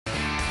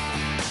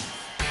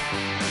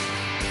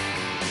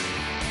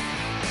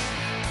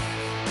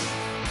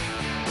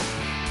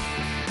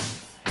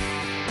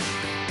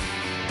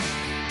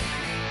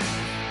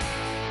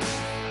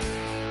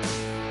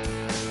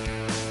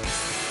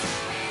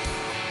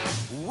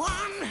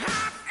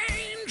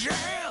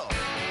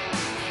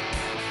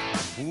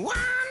One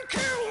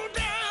cool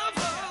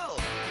devil.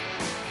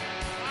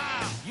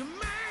 Wow. You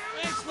man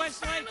Thanks,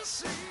 Westlake.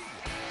 fantasy.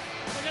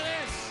 Look at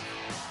this.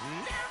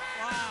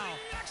 Wow.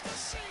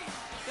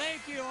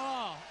 Thank you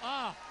all.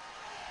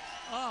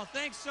 Oh,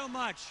 thanks so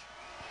much.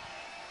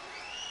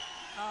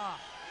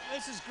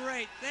 This is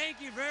great. Thank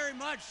you very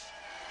much.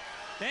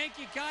 Thank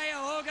you,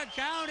 Cuyahoga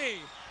County.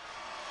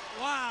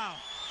 Wow.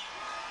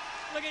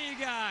 Look at you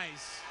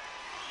guys.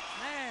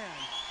 Man.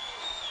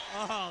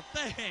 Oh,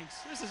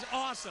 thanks. This is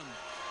awesome.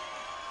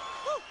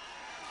 Woo.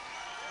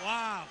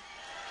 Wow.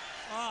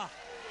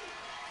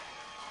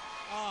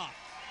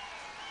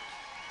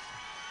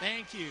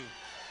 Thank you.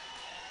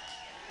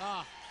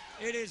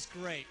 It is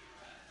great.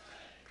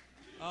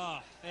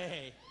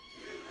 Hey.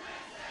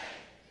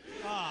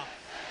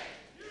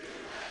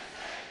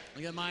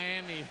 Look at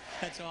Miami.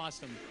 That's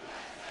awesome.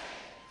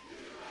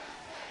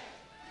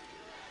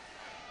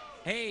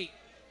 Hey,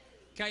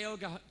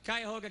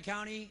 Cuyahoga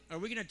County, are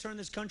we going to turn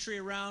this country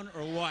around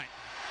or what?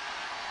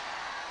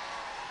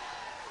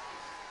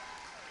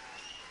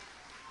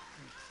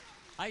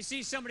 I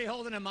see somebody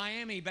holding a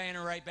Miami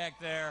banner right back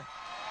there.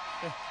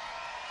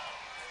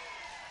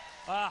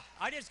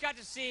 I just got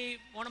to see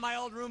one of my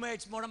old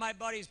roommates, one of my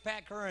buddies,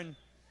 Pat Curran,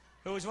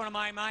 who was one of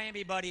my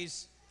Miami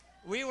buddies.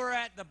 We were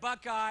at the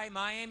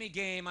Buckeye-Miami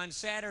game on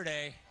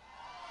Saturday.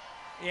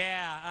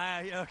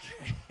 Yeah,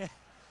 okay.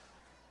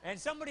 And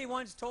somebody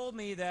once told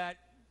me that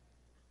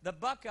the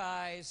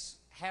Buckeyes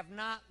have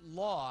not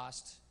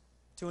lost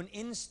to an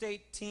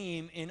in-state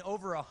team in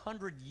over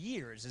 100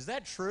 years. Is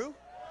that true?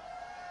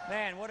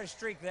 Man, what a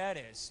streak that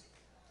is.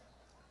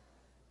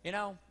 You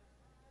know,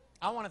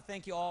 I want to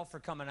thank you all for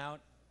coming out.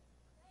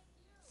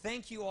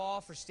 Thank you all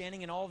for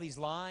standing in all these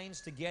lines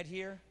to get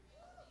here.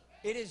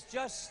 It is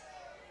just,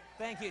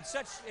 thank you. It's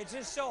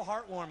just so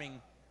heartwarming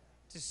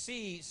to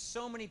see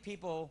so many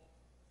people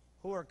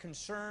who are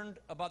concerned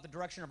about the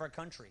direction of our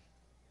country.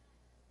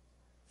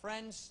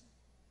 Friends,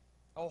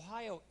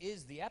 Ohio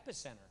is the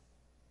epicenter.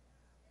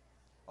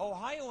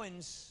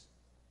 Ohioans,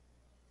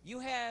 you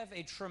have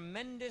a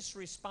tremendous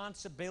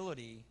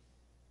responsibility,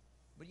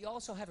 but you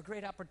also have a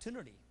great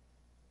opportunity.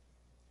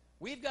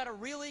 We've got a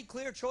really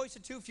clear choice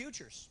of two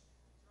futures.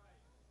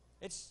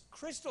 It's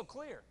crystal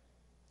clear.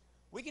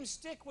 We can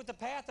stick with the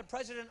path that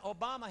President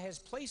Obama has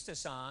placed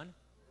us on.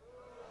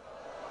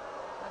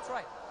 That's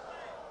right.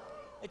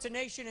 It's a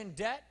nation in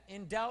debt,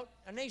 in doubt,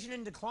 a nation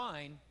in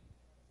decline.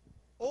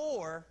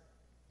 Or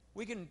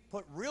we can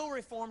put real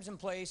reforms in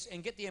place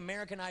and get the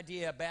American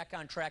idea back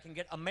on track and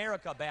get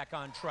America back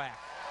on track.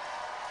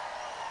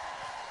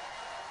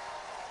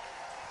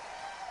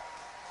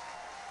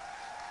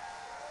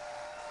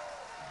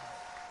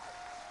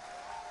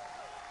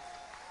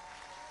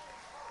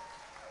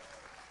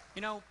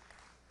 You know,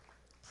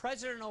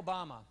 President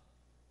Obama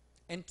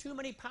and too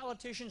many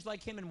politicians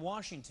like him in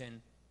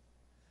Washington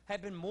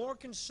have been more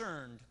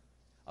concerned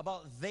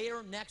about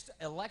their next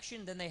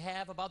election than they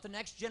have about the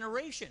next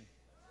generation.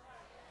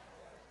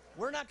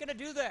 We're not going to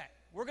do that.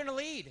 We're going to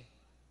lead.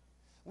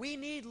 We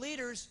need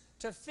leaders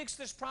to fix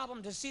this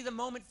problem, to see the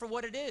moment for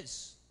what it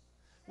is.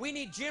 We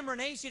need Jim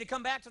Renacci to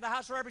come back to the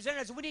House of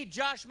Representatives. We need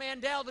Josh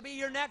Mandel to be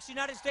your next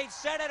United States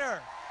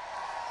Senator.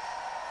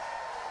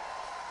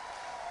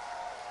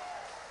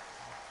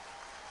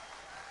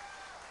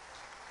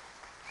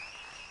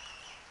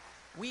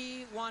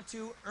 We want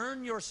to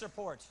earn your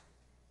support.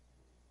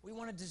 We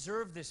want to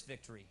deserve this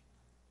victory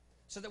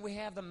so that we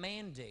have the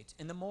mandate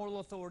and the moral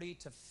authority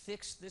to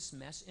fix this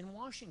mess in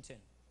Washington.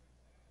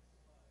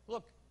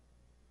 Look,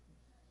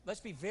 let's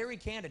be very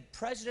candid.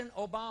 President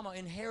Obama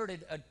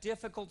inherited a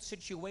difficult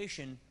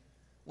situation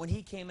when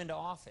he came into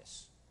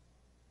office.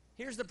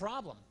 Here's the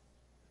problem.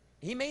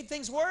 He made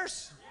things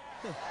worse.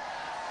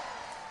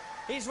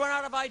 He's run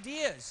out of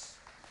ideas.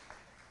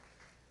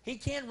 He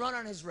can't run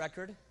on his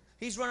record.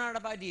 He's run out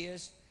of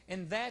ideas,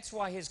 and that's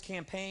why his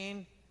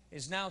campaign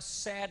is now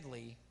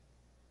sadly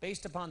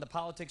based upon the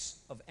politics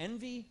of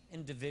envy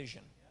and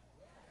division.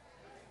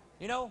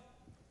 You know,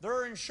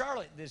 they're in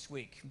Charlotte this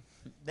week.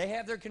 They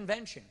have their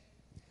convention.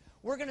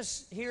 We're going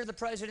to hear the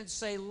president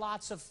say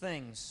lots of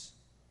things,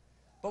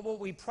 but what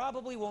we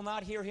probably will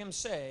not hear him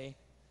say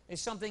is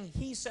something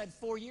he said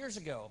 4 years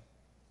ago.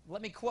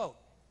 Let me quote,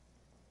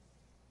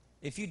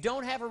 "If you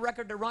don't have a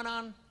record to run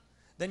on,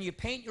 then you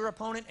paint your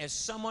opponent as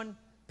someone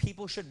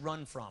people should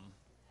run from."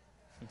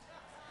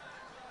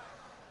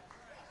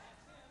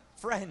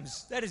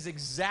 Friends, that is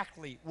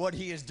exactly what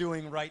he is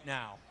doing right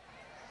now.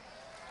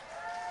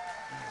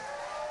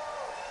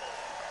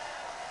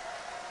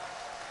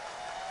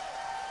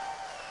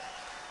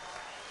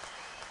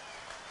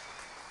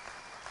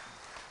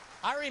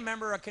 I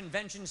remember a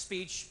convention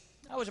speech.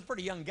 I was a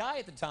pretty young guy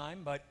at the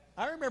time, but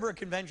I remember a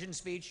convention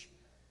speech.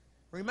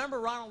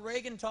 Remember Ronald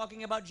Reagan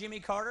talking about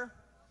Jimmy Carter?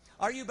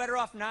 Are you better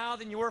off now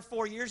than you were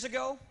 4 years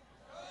ago?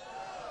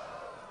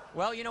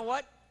 Well, you know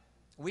what?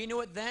 We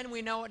knew it then,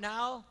 we know it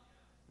now.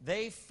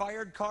 They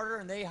fired Carter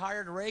and they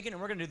hired Reagan,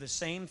 and we're going to do the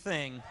same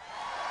thing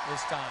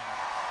this time.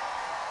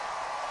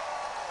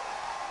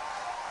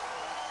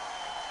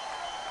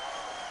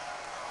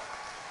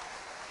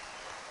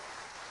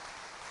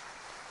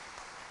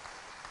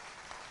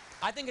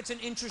 I think it's an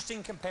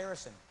interesting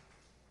comparison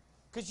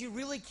because you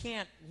really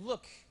can't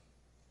look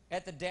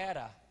at the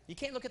data. You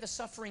can't look at the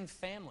suffering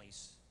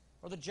families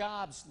or the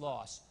jobs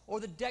loss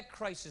or the debt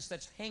crisis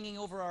that's hanging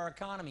over our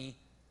economy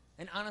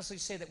and honestly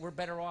say that we're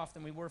better off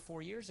than we were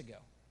 4 years ago.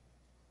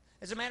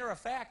 As a matter of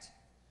fact,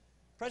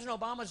 President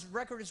Obama's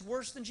record is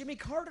worse than Jimmy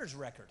Carter's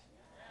record.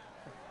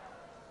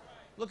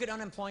 Look at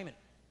unemployment.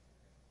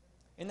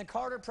 In the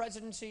Carter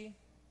presidency,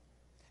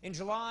 in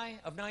July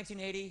of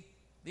 1980,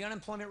 the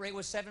unemployment rate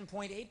was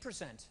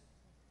 7.8%.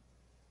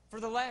 For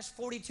the last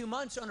 42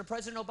 months under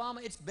President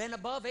Obama, it's been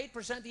above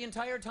 8% the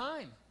entire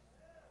time.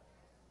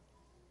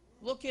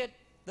 Look at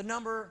the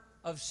number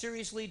of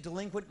seriously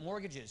delinquent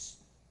mortgages.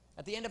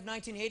 At the end of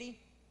 1980,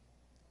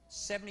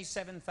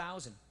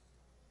 77,000.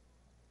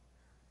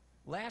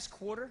 Last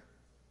quarter,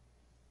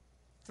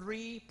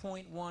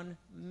 3.1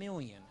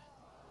 million.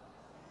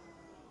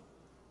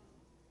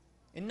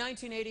 In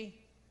 1980,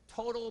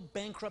 total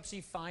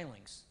bankruptcy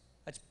filings.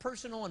 That's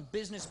personal and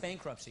business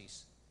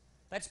bankruptcies.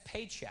 That's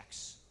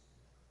paychecks.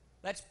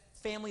 That's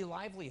family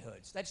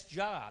livelihoods. That's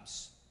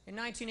jobs. In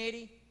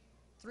 1980,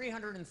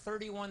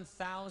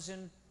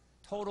 331,000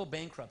 total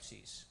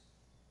bankruptcies.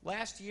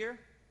 Last year,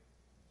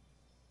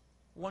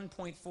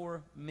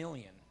 1.4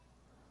 million.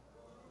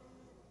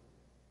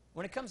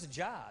 When it comes to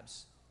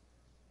jobs,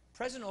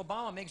 President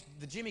Obama makes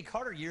the Jimmy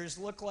Carter years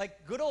look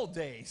like good old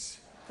days.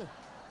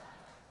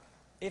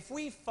 If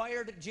we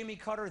fired Jimmy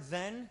Carter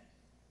then,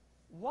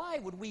 why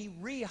would we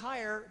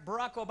rehire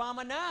Barack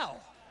Obama now?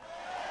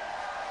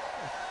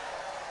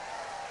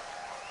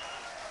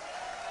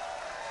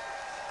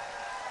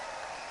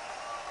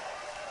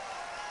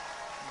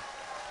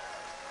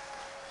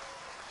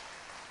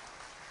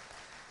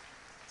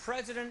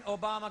 President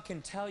Obama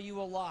can tell you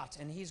a lot,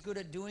 and he's good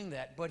at doing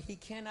that, but he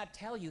cannot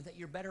tell you that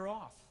you're better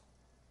off.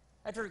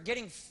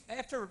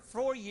 After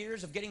 4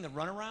 years of getting the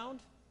runaround,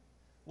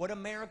 what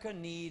America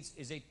needs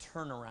is a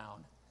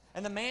turnaround.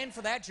 And the man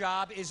for that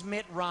job is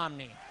Mitt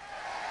Romney.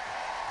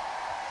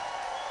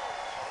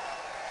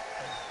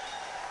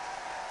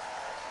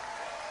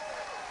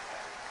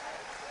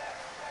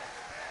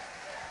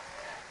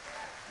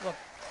 Look.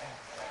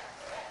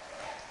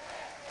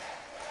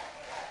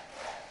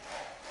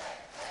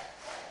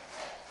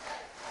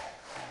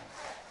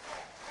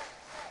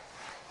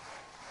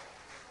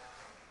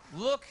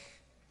 Look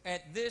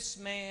at this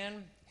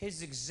man,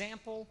 his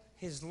example,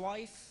 his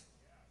life.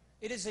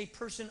 It is a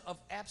person of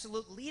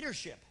absolute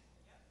leadership.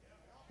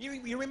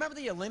 You remember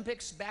the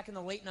Olympics back in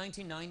the late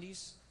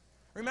 1990s?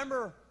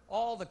 Remember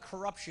all the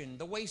corruption,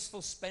 the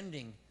wasteful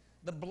spending,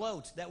 the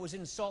bloat that was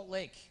in Salt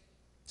Lake?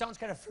 Sounds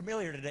kind of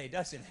familiar today,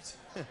 doesn't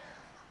it?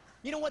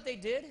 You know what they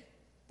did?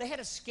 They had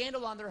a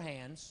scandal on their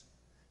hands,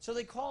 so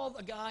they called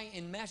a guy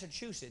in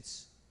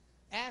Massachusetts,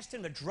 asked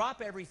him to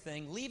drop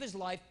everything, leave his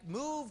life,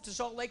 move to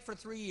Salt Lake for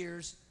 3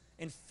 years,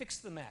 and fix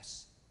the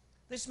mess.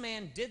 This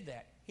man did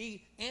that.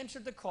 He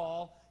answered the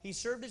call, he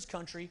served his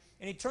country,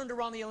 and he turned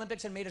around the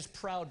Olympics and made us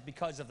proud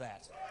because of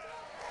that.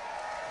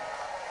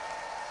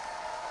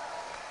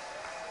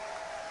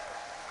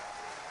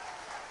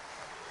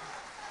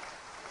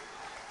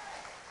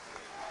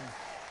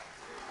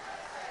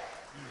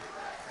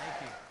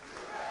 Thank you.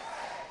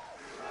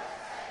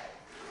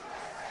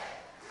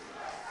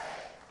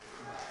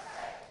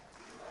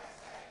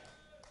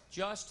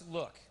 Just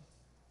look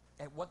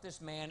at what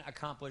this man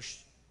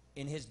accomplished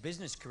in his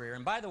business career.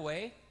 And by the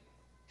way,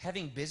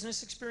 having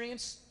business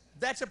experience,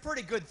 that's a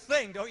pretty good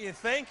thing, don't you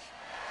think?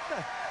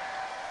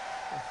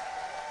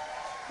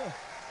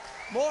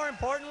 More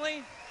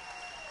importantly,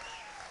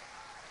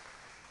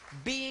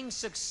 being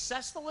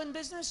successful in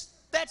business,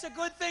 that's a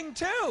good thing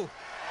too.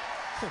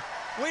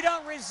 We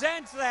don't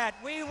resent that.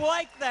 We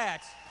like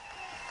that.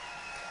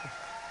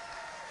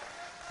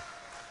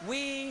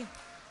 We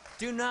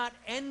do not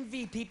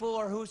envy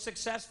people who are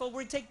successful.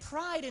 We take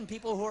pride in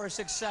people who are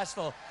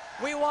successful.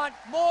 We want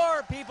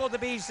more people to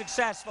be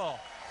successful.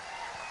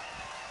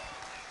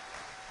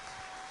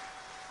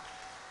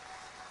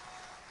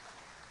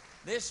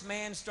 This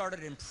man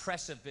started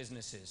impressive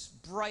businesses,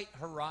 Bright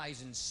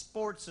Horizons,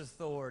 Sports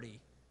Authority,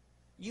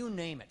 you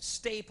name it,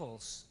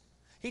 Staples.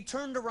 He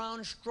turned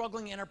around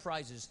struggling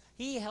enterprises.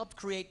 He helped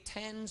create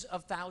tens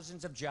of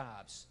thousands of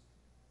jobs.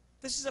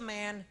 This is a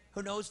man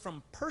who knows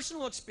from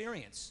personal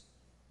experience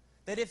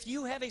that if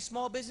you have a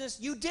small business,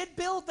 you did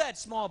build that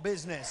small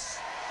business.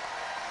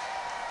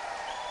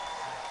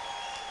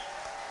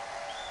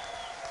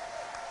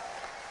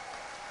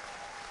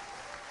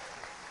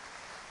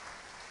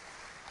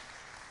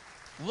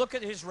 Look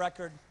at his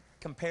record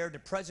compared to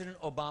President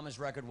Obama's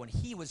record when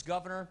he was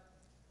governor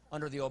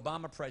under the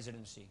Obama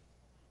presidency.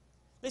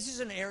 This is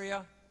an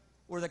area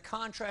where the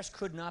contrast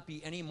could not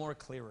be any more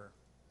clearer.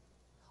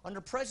 Under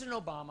President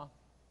Obama,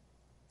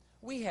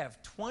 we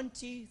have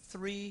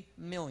 23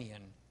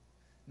 million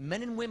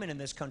men and women in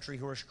this country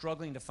who are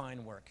struggling to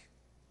find work.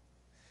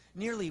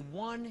 Nearly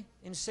 1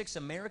 in 6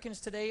 Americans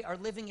today are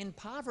living in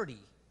poverty.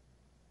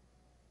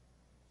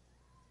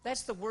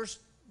 That's the worst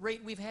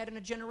rate we've had in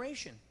a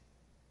generation.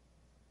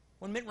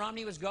 When Mitt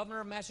Romney was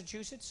governor of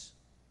Massachusetts,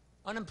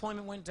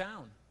 unemployment went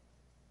down.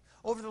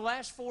 Over the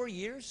last 4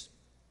 years,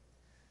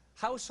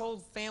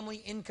 household family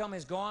income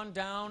has gone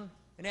down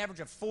an average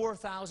of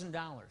 $4,000.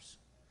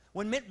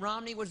 When Mitt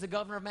Romney was the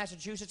governor of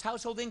Massachusetts,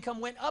 household income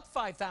went up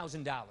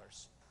 $5,000.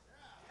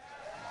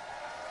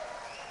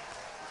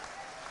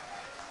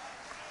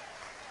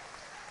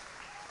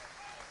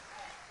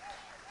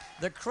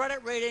 The credit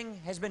rating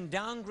has been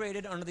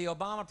downgraded under the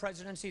Obama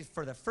presidency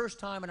for the first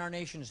time in our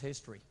nation's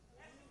history.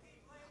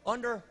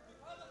 Under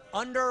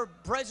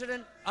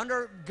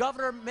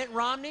Governor Mitt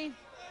Romney,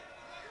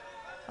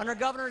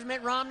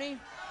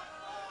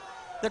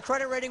 the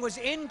credit rating was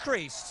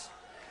increased.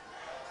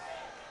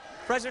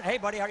 President, hey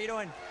buddy, how are you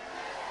doing?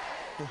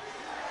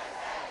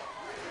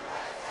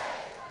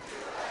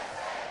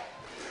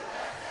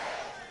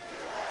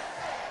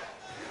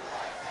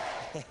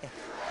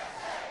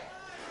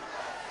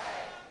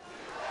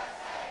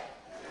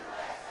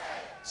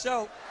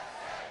 So,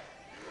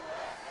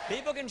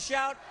 people can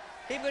shout,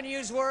 people can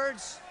use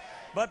words,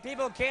 but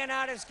people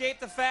cannot escape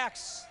the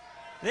facts.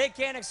 They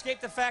can't escape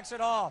the facts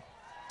at all.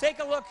 Take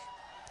a look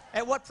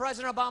at what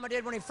President Obama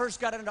did when he first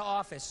got into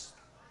office.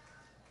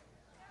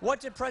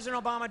 What did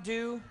President Obama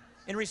do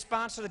in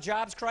response to the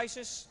jobs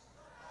crisis?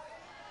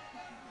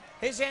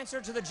 His answer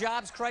to the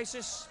jobs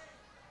crisis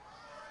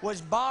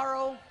was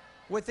borrow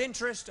with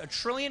interest $1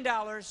 trillion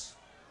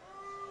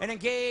and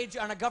engage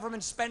on a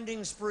government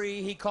spending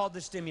spree he called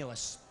the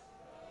stimulus.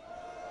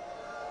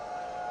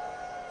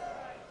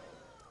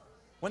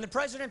 When the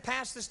president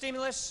passed the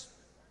stimulus,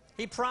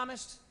 he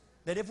promised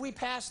that if we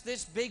passed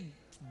this big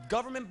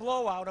government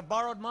blowout of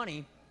borrowed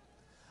money,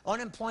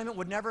 unemployment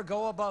would never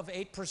go above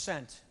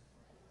 8%.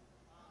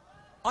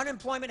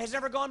 Unemployment has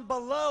never gone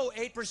below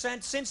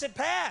 8% since it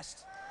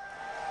passed.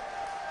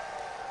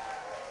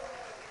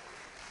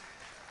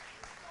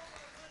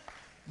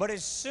 But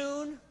as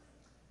soon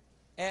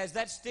as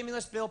that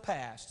stimulus bill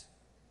passed,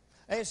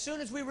 as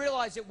soon as we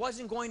realized it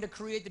wasn't going to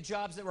create the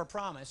jobs that were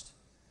promised,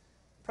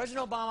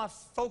 President Obama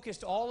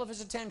focused all of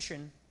his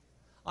attention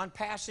on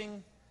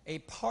passing a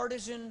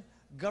partisan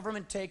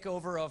government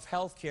takeover of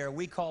health care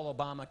we call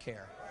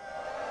Obamacare.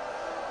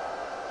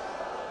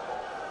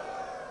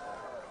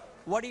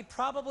 What he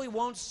probably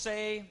won't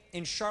say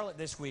in Charlotte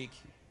this week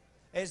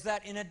is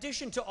that in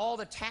addition to all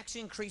the tax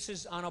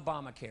increases on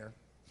Obamacare,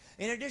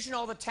 in addition to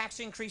all the tax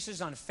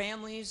increases on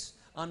families,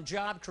 on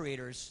job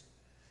creators,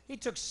 he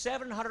took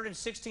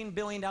 $716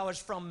 billion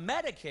from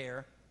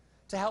Medicare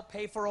to help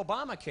pay for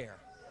Obamacare.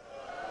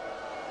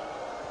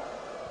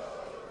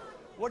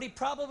 What he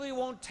probably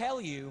won't tell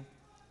you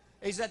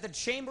is that the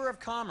Chamber of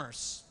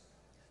Commerce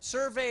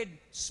surveyed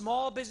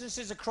small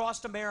businesses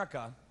across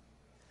America,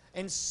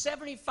 and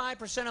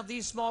 75% of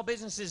these small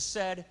businesses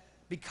said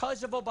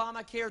because of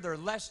Obamacare, they're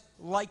less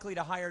likely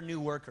to hire new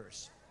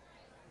workers.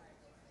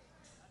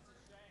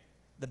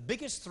 The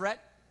biggest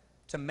threat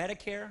to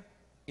Medicare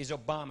is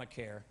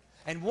Obamacare.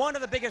 And one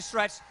of the biggest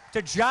threats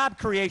to job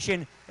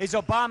creation is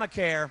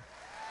Obamacare.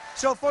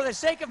 So for the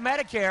sake of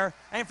Medicare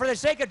and for the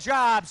sake of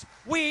jobs,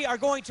 we are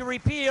going to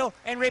repeal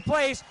and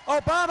replace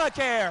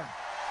Obamacare.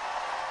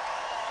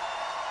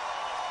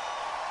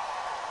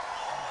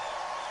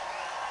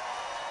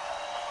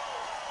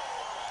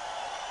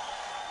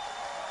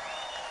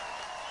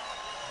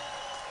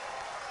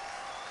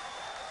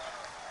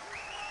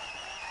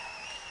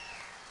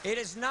 It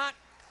is not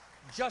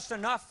just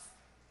enough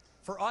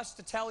for us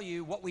to tell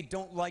you what we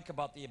don't like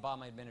about the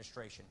Obama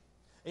administration.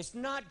 It's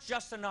not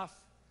just enough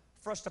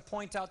for us to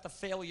point out the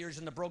failures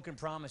and the broken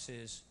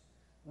promises.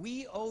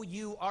 We owe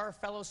you, our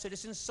fellow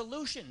citizens,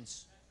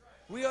 solutions.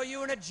 We owe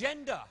you an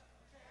agenda.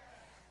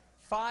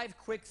 5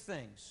 quick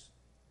things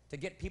to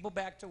get people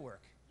back to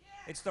work.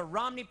 It's the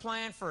Romney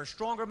plan for a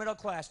stronger middle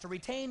class, to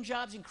retain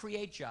jobs and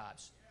create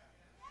jobs.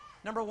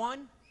 Number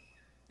 1,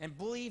 and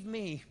believe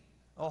me,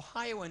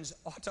 Ohioans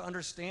ought to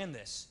understand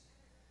this.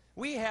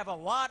 We have a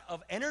lot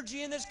of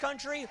energy in this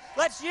country.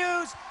 Let's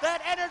use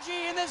that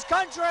energy in this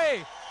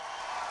country.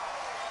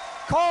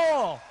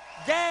 Coal,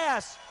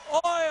 gas,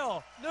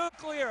 oil,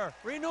 nuclear,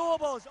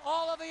 renewables,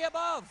 all of the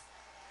above.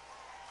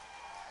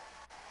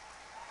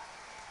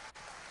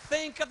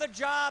 Think of the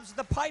jobs,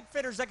 the pipe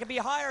fitters that can be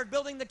hired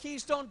building the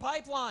Keystone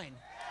Pipeline.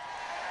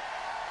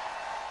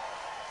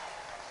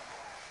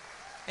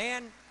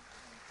 And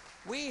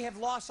we have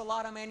lost a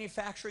lot of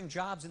manufacturing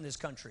jobs in this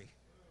country.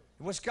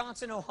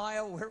 Wisconsin,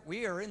 Ohio,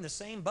 we are in the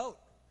same boat.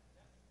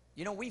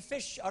 You know, we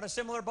fish out of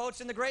similar boats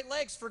in the Great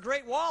Lakes for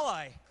great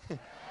walleye.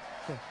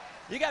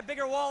 You got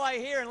bigger walleye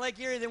here in Lake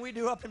Erie than we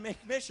do up in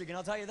Michigan,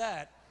 I'll tell you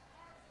that.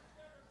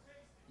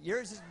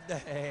 Yours is,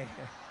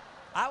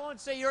 I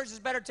won't say yours is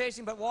better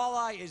tasting, but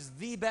walleye is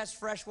the best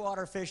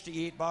freshwater fish to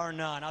eat, bar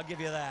none. I'll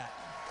give you that.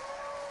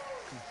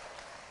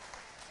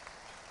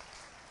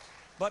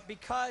 But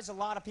because a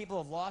lot of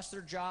people have lost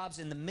their jobs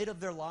in the middle of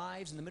their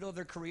lives, in the middle of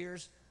their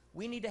careers,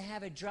 we need to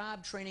have a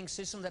job training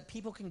system that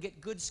people can get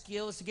good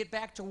skills to get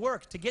back to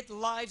work, to get the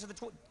lives of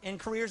and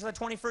careers of the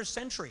 21st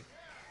century.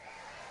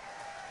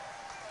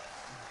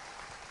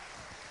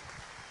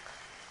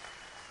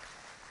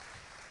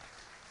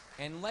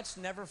 And let's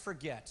never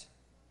forget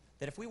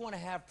that if we want to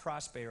have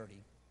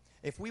prosperity,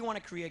 If we want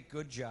to create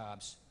good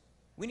jobs,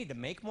 we need to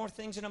make more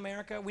things in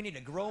America. We need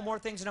to grow more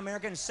things in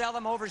America and sell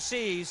them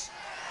overseas.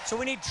 So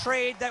we need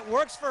trade that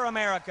works for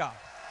America.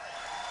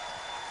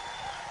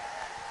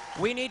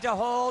 We need to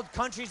hold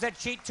countries that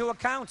cheat to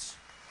account.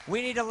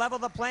 We need to level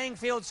the playing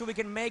field so we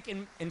can make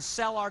and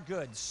sell our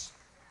goods.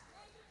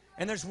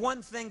 And there's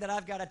one thing that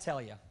I've got to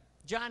tell you.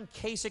 John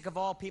Kasich, of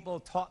all people,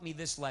 taught me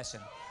this lesson.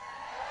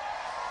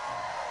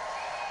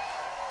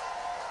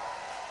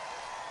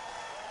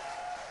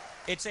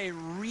 It's a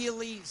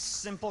really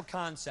simple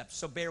concept,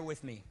 so bear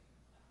with me.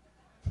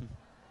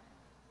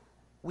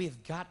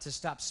 We've got to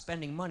stop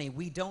spending money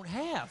we don't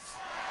have.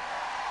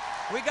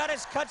 We got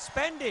to cut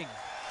spending.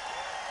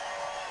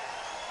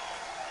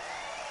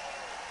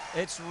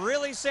 It's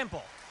really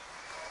simple.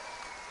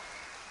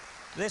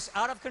 This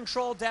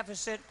out-of-control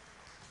deficit,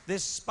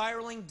 this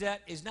spiraling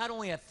debt is not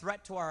only a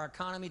threat to our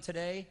economy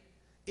today,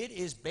 it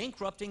is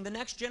bankrupting the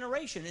next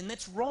generation, and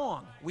that's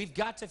wrong. We've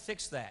got to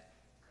fix that.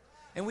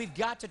 And we've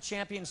got to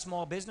champion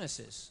small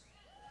businesses.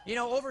 You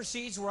know,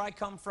 overseas where I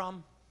come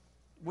from,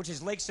 which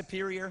is Lake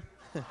Superior,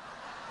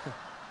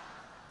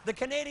 the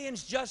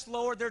Canadians just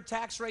lowered their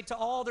tax rate to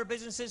all their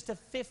businesses to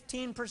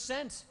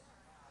 15%.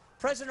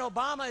 President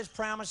Obama is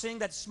promising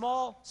that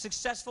small,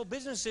 successful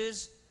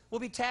businesses will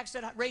be taxed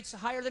at rates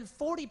higher than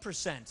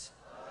 40%.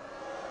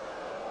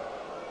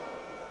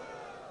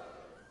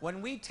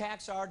 When we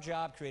tax our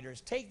job creators,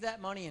 take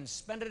that money and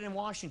spend it in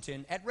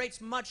Washington at rates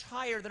much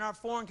higher than our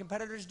foreign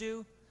competitors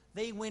do,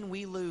 they win,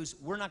 we lose.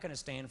 We're not going to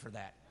stand for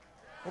that.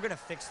 We're going to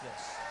fix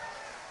this.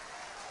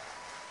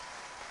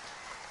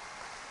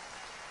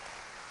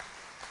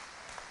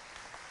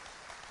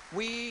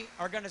 We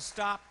are going to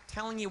stop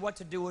telling you what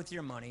to do with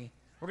your money.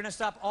 We're going to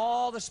stop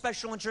all the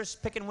special interests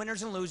picking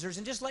winners and losers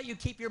and just let you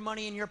keep your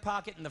money in your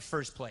pocket in the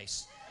first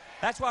place.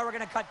 That's why we're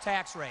going to cut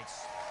tax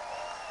rates.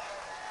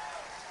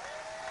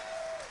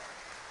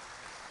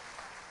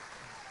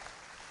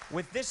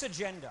 With this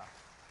agenda,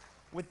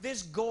 with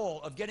this goal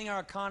of getting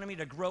our economy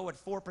to grow at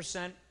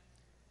 4%,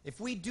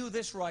 if we do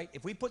this right,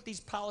 if we put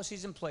these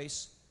policies in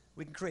place,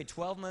 we can create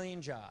 12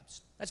 million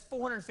jobs. That's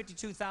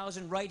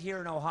 452,000 right here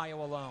in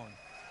Ohio alone.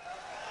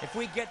 If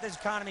we get this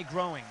economy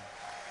growing.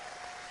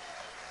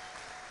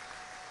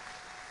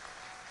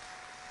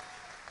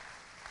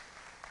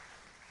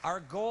 Our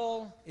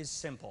goal is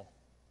simple.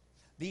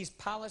 These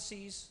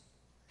policies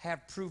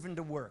have proven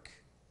to work.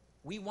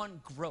 We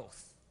want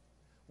growth.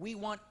 We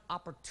want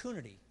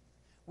opportunity.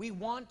 We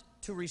want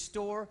to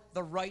restore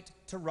the right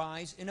to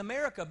rise in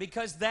America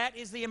because that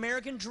is the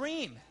American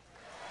dream.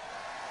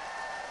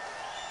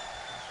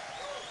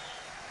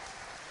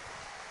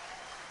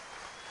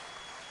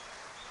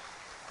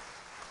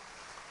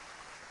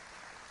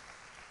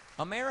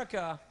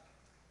 America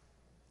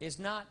is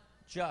not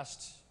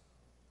just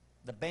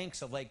the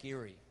banks of Lake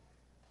Erie.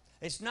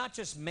 It's not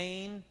just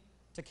Maine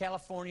to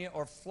California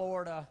or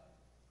Florida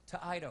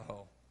to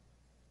Idaho.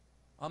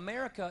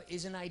 America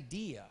is an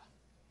idea.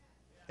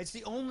 It's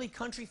the only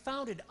country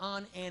founded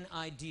on an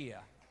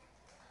idea.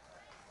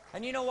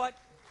 And you know what?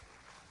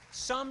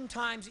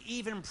 Sometimes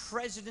even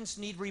presidents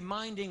need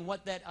reminding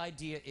what that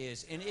idea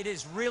is, and it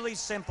is really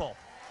simple.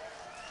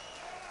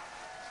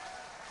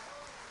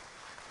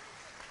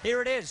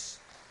 Here it is.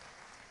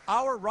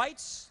 Our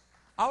rights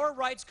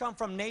come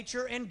from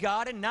nature and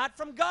God and not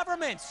from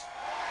government.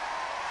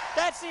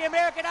 That's the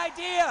American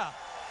idea.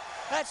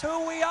 That's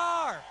who we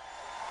are.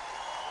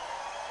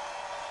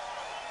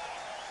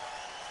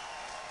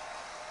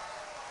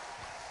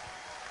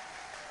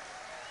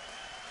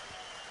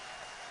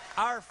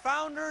 Our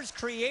founders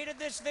created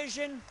this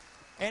vision,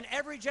 and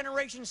every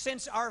generation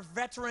since, our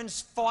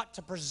veterans fought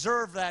to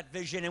preserve that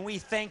vision, and we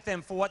thank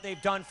them for what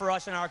they've done for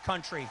us in our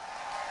country.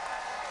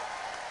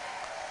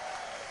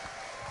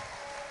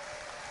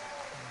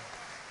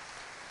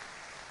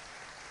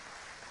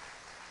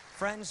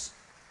 Friends,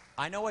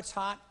 I know it's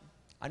hot.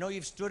 I know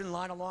you've stood in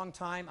line a long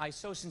time. I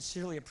so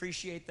sincerely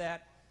appreciate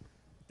that.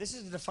 This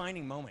is a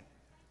defining moment.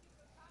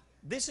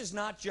 This is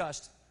not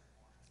just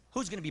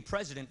who's going to be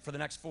president for the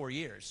next 4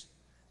 years.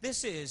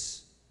 This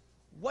is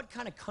what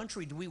kind of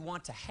country do we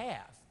want to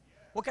have?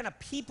 What kind of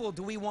people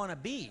do we want to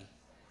be?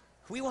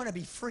 We want to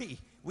be free.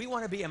 We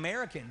want to be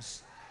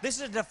Americans. This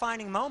is a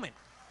defining moment.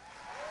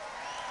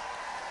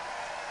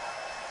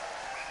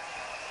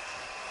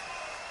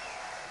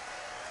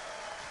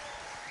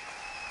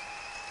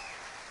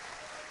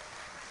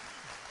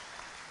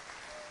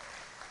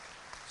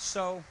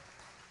 So,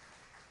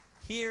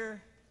 here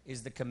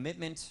is the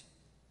commitment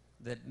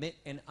that Mitt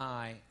and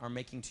I are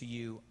making to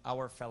you,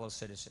 our fellow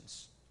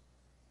citizens.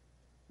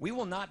 We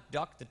will not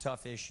duck the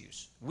tough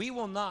issues. We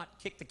will not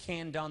kick the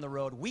can down the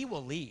road. We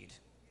will lead.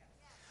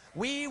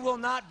 We will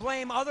not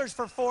blame others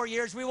for 4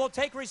 years. We will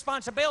take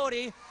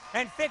responsibility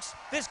and fix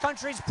this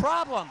country's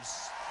problems.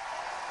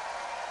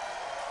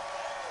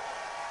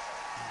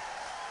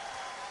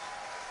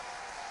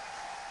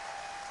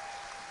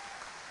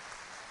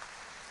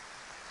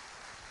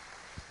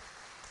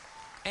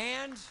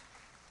 And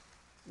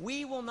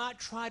We will not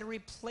try to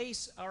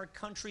replace our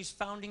country's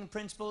founding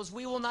principles.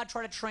 We will not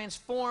try to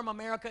transform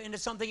America into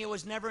something it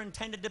was never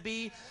intended to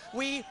be.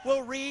 We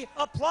will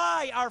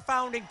reapply our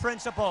founding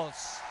principles.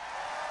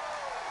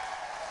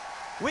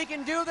 We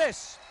can do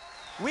this.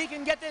 We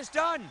can get this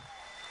done.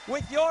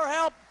 With your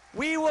help,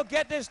 we will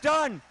get this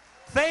done.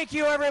 Thank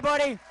you,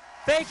 everybody.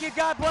 Thank you.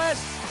 God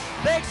bless.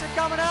 Thanks for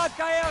coming out,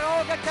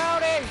 Cuyahoga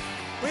County.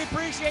 We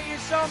appreciate you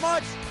so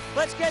much.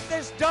 Let's get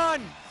this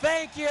done.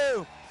 Thank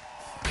you.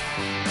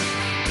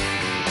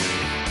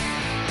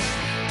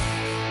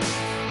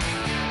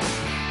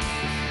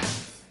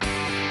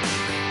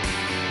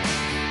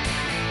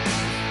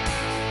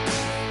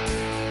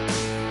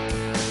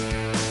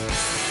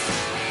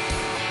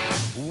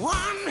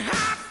 One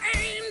half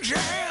angel,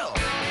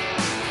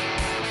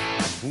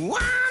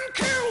 one